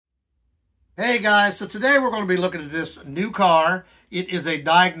Hey guys, so today we're going to be looking at this Mucar. It is a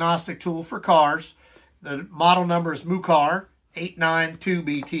diagnostic tool for cars. The model number is Mucar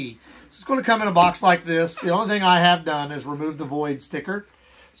 892BT. So it's going to come in a box like this. The only thing I have done is remove the void sticker.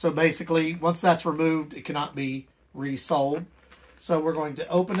 So basically, once that's removed, it cannot be resold. So we're going to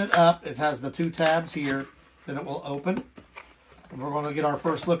open it up. It has the two tabs here. Then it will open. And we're going to get our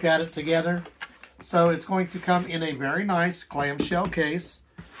first look at it together. So it's going to come in a very nice clamshell case,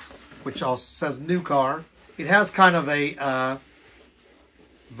 which also says Mucar. It has kind of a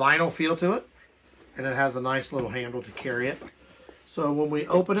vinyl feel to it, and it has a nice little handle to carry it. So when we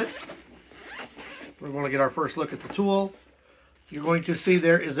open it, we're going to get our first look at the tool. You're going to see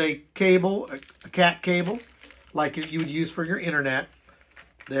there is a cable, a cat cable, like you would use for your internet.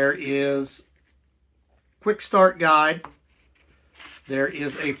 There is quick start guide. There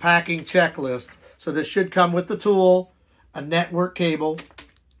is a packing checklist. So this should come with the tool, a network cable,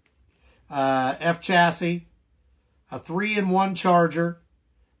 F chassis, a 3-in-1 charger,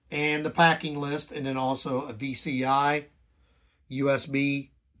 and the packing list, and then also a VCI,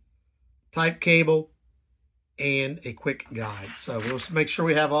 USB type cable, and a quick guide. So we'll make sure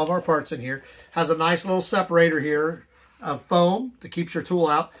we have all of our parts in here. Has a nice little separator here of foam that keeps your tool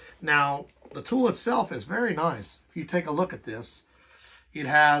out. Now, the tool itself is very nice. If you take a look at this, it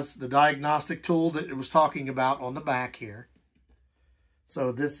has the diagnostic tool that it was talking about on the back here.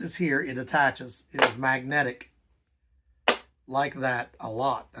 So this is here, it attaches. It is magnetic like that a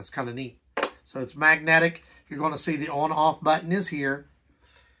lot. That's kind of neat. So it's magnetic. You're going to see the on-off button is here.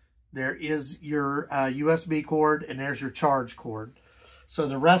 There is your USB cord, and there's your charge cord. So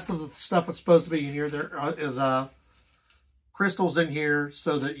the rest of the stuff that's supposed to be in here, there is crystals in here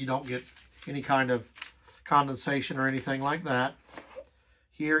so that you don't get any kind of condensation or anything like that.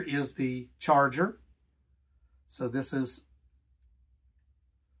 Here is the charger. So this is,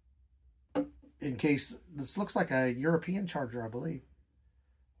 in case, this looks like a European charger, I believe,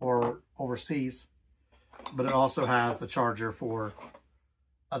 or overseas, but it also has the charger for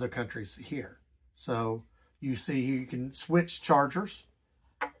other countries here. So you see you can switch chargers.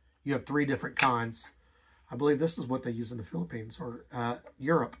 You have 3 different kinds. I believe this is what they use in the Philippines or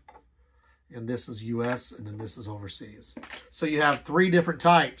Europe, and this is US, and then this is overseas. So you have 3 different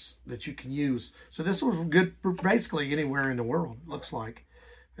types that you can use. So this was good for basically anywhere in the world, looks like,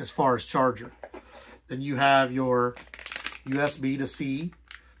 as far as charger. Then you have your USB to C.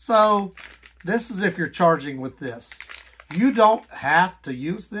 So this is if you're charging with this. You don't have to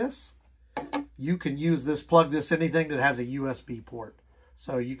use this. You can use this, plug this, anything that has a USB port.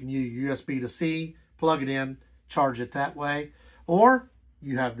 So you can use USB to C, plug it in, charge it that way. Or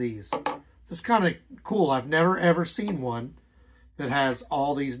you have these. It's kind of cool. I've never ever seen one that has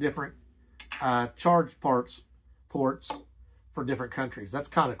all these different charge ports for different countries. That's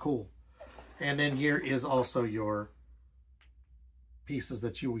kind of cool. And then here is also your pieces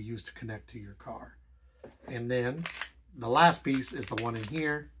that you will use to connect to your car. And then the last piece is the one in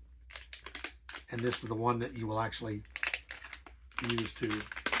here. And this is the one that you will actually use to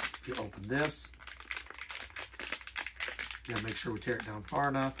open this. You gotta make sure we tear it down far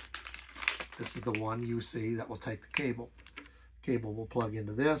enough. This is the one you see that will take the cable. Cable will plug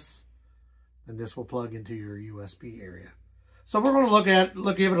into this, and this will plug into your USB area. So we're going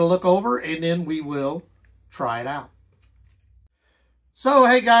to give it a look over, and then we will try it out. So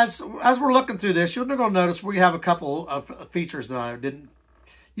hey guys, as we're looking through this, you're going to notice we have a couple of features that I didn't.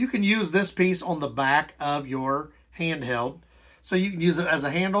 You can use this piece on the back of your handheld, so you can use it as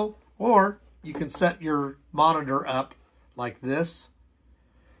a handle, or you can set your monitor up like this.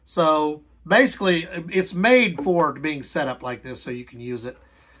 So basically, it's made for being set up like this so you can use it.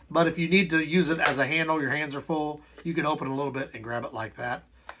 But if you need to use it as a handle, your hands are full, you can open it a little bit and grab it like that.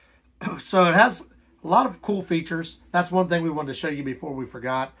 So it has a lot of cool features. That's one thing we wanted to show you before we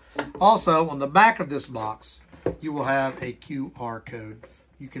forgot. Also, on the back of this box, you will have a QR code.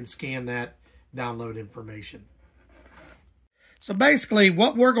 You can scan that, download information. So basically,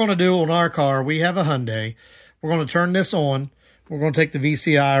 what we're going to do on our car, we have a Hyundai. We're going to turn this on. We're going to take the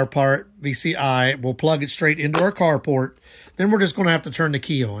VCI, we'll plug it straight into our carport. Then we're just going to have to turn the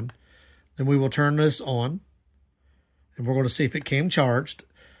key on. Then we will turn this on. And we're going to see if it came charged.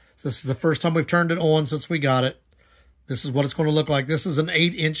 This is the first time we've turned it on since we got it. This is what it's going to look like. This is an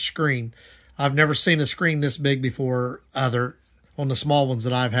 8-inch screen. I've never seen a screen this big before on the small ones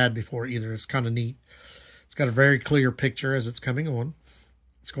that I've had before either. It's kind of neat. It's got a very clear picture as it's coming on.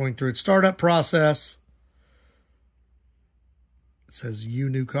 It's going through its startup process. It says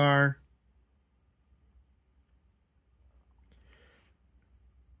Mucar.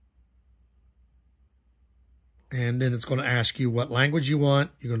 And then it's going to ask you what language you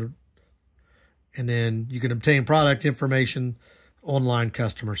want. You're going to And then you can obtain product information, online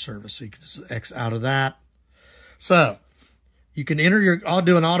customer service. So you can just X out of that. So you can enter I'll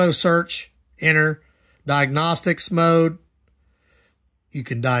do an auto search, enter diagnostics mode. You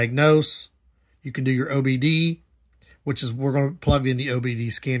can diagnose. You can do your OBD, which is, we're going to plug in the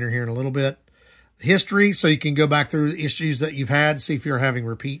OBD scanner here in a little bit. History, so you can go back through the issues that you've had, see if you're having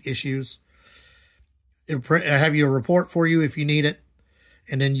repeat issues. It'll have you a report for you if you need it,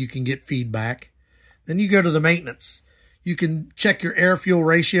 and then you can get feedback. Then you go to the maintenance. You can check your air-fuel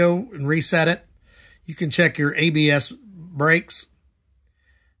ratio and reset it. You can check your ABS brakes,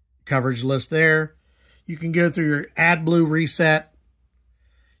 coverage list there. You can go through your AdBlue reset.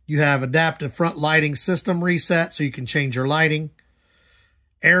 You have adaptive front lighting system reset, so you can change your lighting.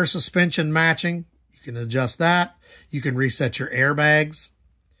 Air suspension matching, you can adjust that. You can reset your airbags.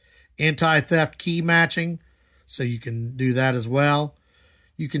 Anti-theft key matching, so you can do that as well.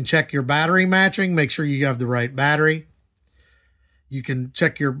 You can check your battery matching, make sure you have the right battery. You can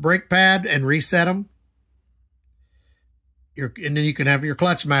check your brake pad and reset them. And then you can have your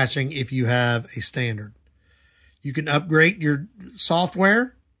clutch matching if you have a standard. You can upgrade your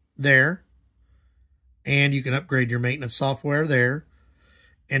software there. And you can upgrade your maintenance software there.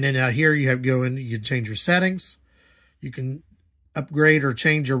 And then out here you have go in, you can change your settings. You can upgrade or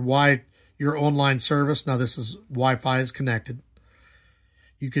change your online service. Now this is Wi-Fi is connected.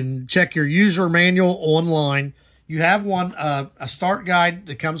 You can check your user manual online. You have one, a start guide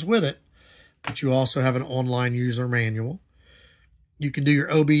that comes with it, but you also have an online user manual. You can do your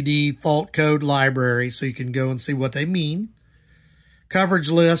OBD fault code library, so you can go and see what they mean. Coverage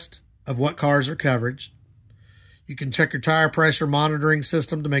list of what cars are covered. You can check your tire pressure monitoring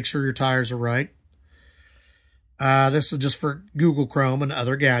system to make sure your tires are right. This is just for Google Chrome and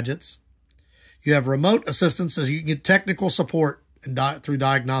other gadgets. You have remote assistance, so you can get technical support through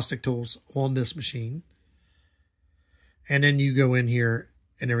diagnostic tools on this machine. And then you go in here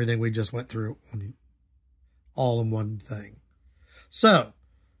and everything we just went through all in one thing. So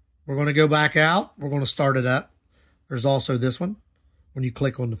we're going to go back out. We're going to start it up. There's also this one. When you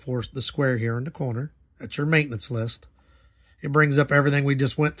click on the square here in the corner, that's your maintenance list. It brings up everything we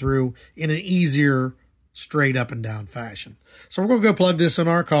just went through in an easier, straight up and down fashion. So we're going to go plug this in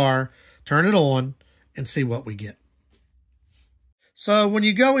our car, turn it on, and see what we get. So when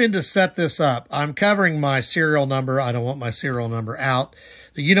you go in to set this up, I'm covering my serial number. I don't want my serial number out.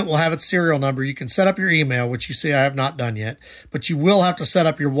 The unit will have its serial number. You can set up your email, which you see I have not done yet, but you will have to set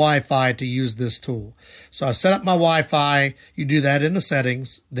up your Wi-Fi to use this tool. So I set up my Wi-Fi. You do that in the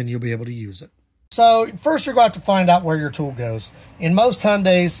settings, then you'll be able to use it. So first you're going to have to find out where your tool goes. In most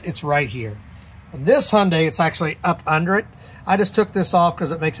Hyundais, it's right here. In this Hyundai, it's actually up under it. I just took this off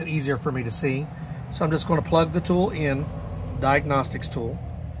because it makes it easier for me to see. So I'm just going to plug the tool in, diagnostics tool.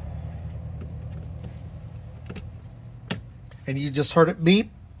 And you just heard it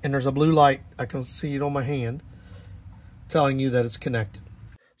beep, and there's a blue light. I can see it on my hand telling you that it's connected.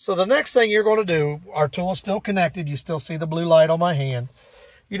 So the next thing you're going to do, our tool is still connected. You still see the blue light on my hand.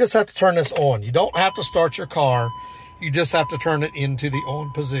 You just have to turn this on. You don't have to start your car. You just have to turn it into the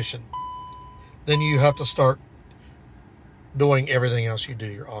on position. Then you have to start doing everything else you do,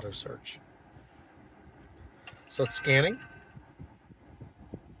 your auto search. So it's scanning.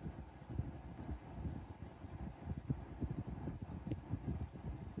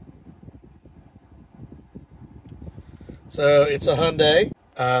 So it's a Hyundai.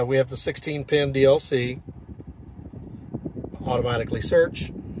 We have the 16-pin DLC. Automatically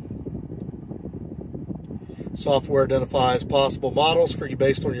search. Software identifies possible models for you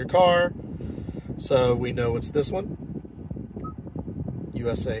based on your car. So we know it's this one.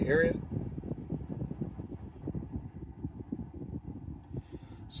 USA area.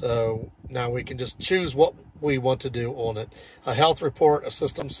 So now we can just choose what we want to do on it. A health report, a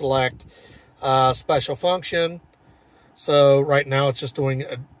system select, special function. So right now it's just doing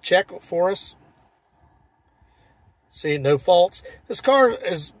a check for us. See, no faults. This car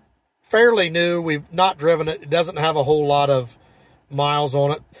is fairly new. We've not driven it. It doesn't have a whole lot of miles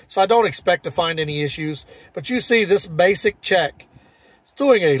on it. So I don't expect to find any issues. But you see this basic check. It's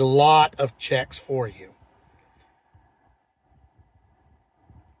doing a lot of checks for you.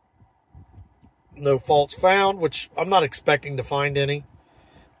 No faults found, which I'm not expecting to find any.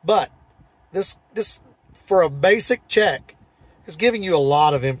 But this for a basic check, is giving you a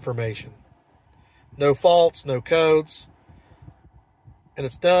lot of information. No faults, no codes. And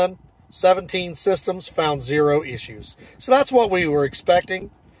it's done. 17 systems found 0 issues. So that's what we were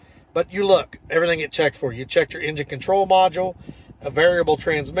expecting. But you look, everything it checked for you. It checked your engine control module, a variable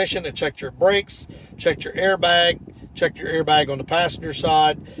transmission. It checked your brakes, checked your airbag, checked your airbag on the passenger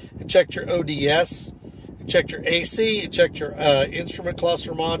side. It checked your ODS. It checked your AC. It checked your instrument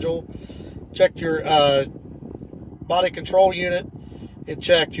cluster module. Checked your body control unit. It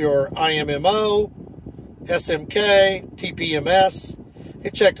checked your IMMO, SMK, TPMS.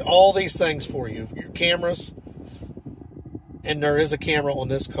 It checked all these things for you. Your cameras. And there is a camera on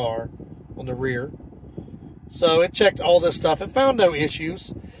this car, on the rear. So it checked all this stuff and found no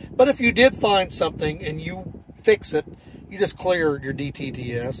issues. But if you did find something and you fix it, you just clear your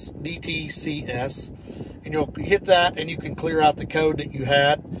DTCS, and you'll hit that and you can clear out the code that you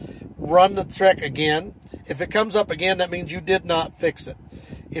had. Run the check again. If it comes up again, that means you did not fix it.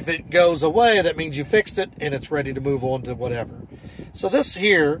 If it goes away, that means you fixed it and it's ready to move on to whatever. So this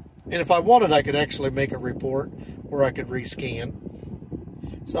here, and if I wanted, I could actually make a report where I could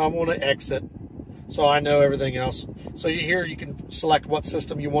rescan. So I want to exit, so I know everything else. So here you can select what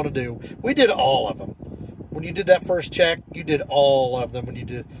system you want to do. We did all of them. When you did that first check, you did all of them when you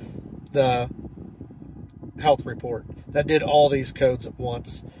did the health report. That did all these codes at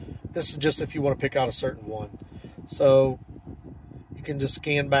once. This is just if you want to pick out a certain one. So you can just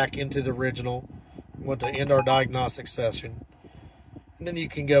scan back into the original. We want to end our diagnostic session. And then you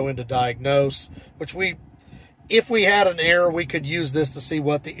can go into diagnose, which if we had an error, we could use this to see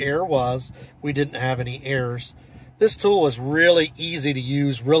what the error was. We didn't have any errors. This tool is really easy to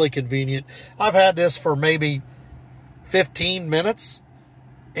use, really convenient. I've had this for maybe 15 minutes,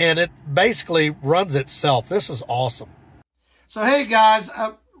 and it basically runs itself. This is awesome. So hey guys,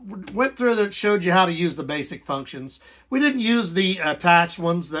 I went through that, showed you how to use the basic functions. We didn't use the attached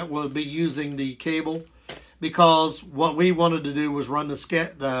ones that will be using the cable, because what we wanted to do was run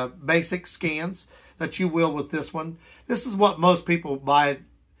the basic scans that you will with this one. This is what most people buy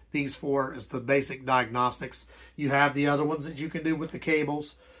these for, is the basic diagnostics. You have the other ones that you can do with the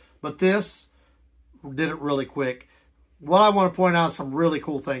cables, but this did it really quick. What I want to point out is some really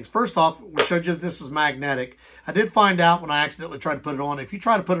cool things. First off, we showed you that this is magnetic. I did find out when I accidentally tried to put it on, if you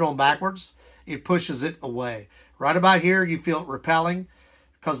try to put it on backwards, it pushes it away. Right about here, you feel it repelling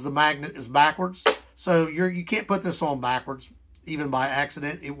because the magnet is backwards. So you can't put this on backwards, even by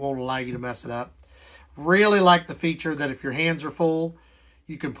accident. It won't allow you to mess it up. Really like the feature that if your hands are full,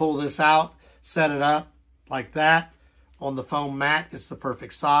 you can pull this out, set it up like that. On the foam mat, it's the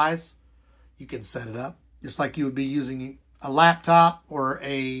perfect size. You can set it up just like you would be using a laptop or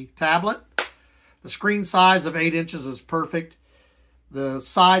a tablet. The screen size of 8 inches is perfect. The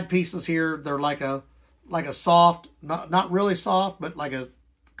side pieces here, they're like a soft, not really soft, but like a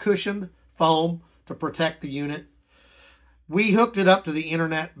cushioned foam to protect the unit. We hooked it up to the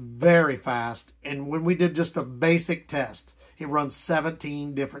internet very fast, and when we did just the basic test, it runs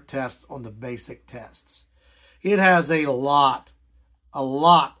 17 different tests on the basic tests. It has a lot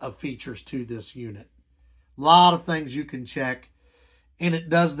of features to this unit. A lot of things you can check, and it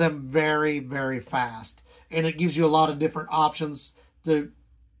does them very, very fast. And it gives you a lot of different options to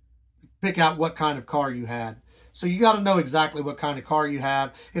pick out what kind of car you had. So you got to know exactly what kind of car you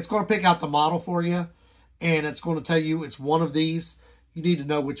have. It's going to pick out the model for you, and it's going to tell you it's one of these. You need to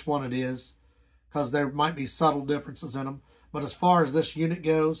know which one it is, because there might be subtle differences in them. But as far as this unit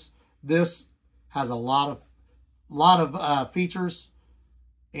goes, this has a lot of features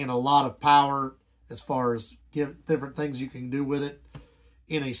and a lot of power as far as different things you can do with it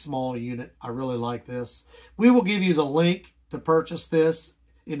in a small unit. I really like this. We will give you the link to purchase this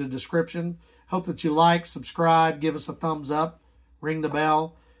in the description. Hope that you like, subscribe, give us a thumbs up, ring the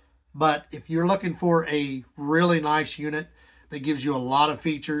bell. But if you're looking for a really nice unit that gives you a lot of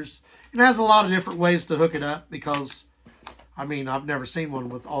features, it has a lot of different ways to hook it up, because I mean, I've never seen one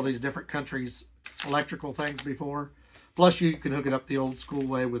with all these different countries' electrical things before. Plus, you can hook it up the old school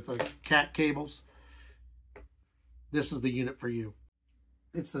way with the cat cables. This is the unit for you.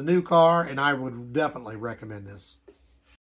 It's the new car, and I would definitely recommend this.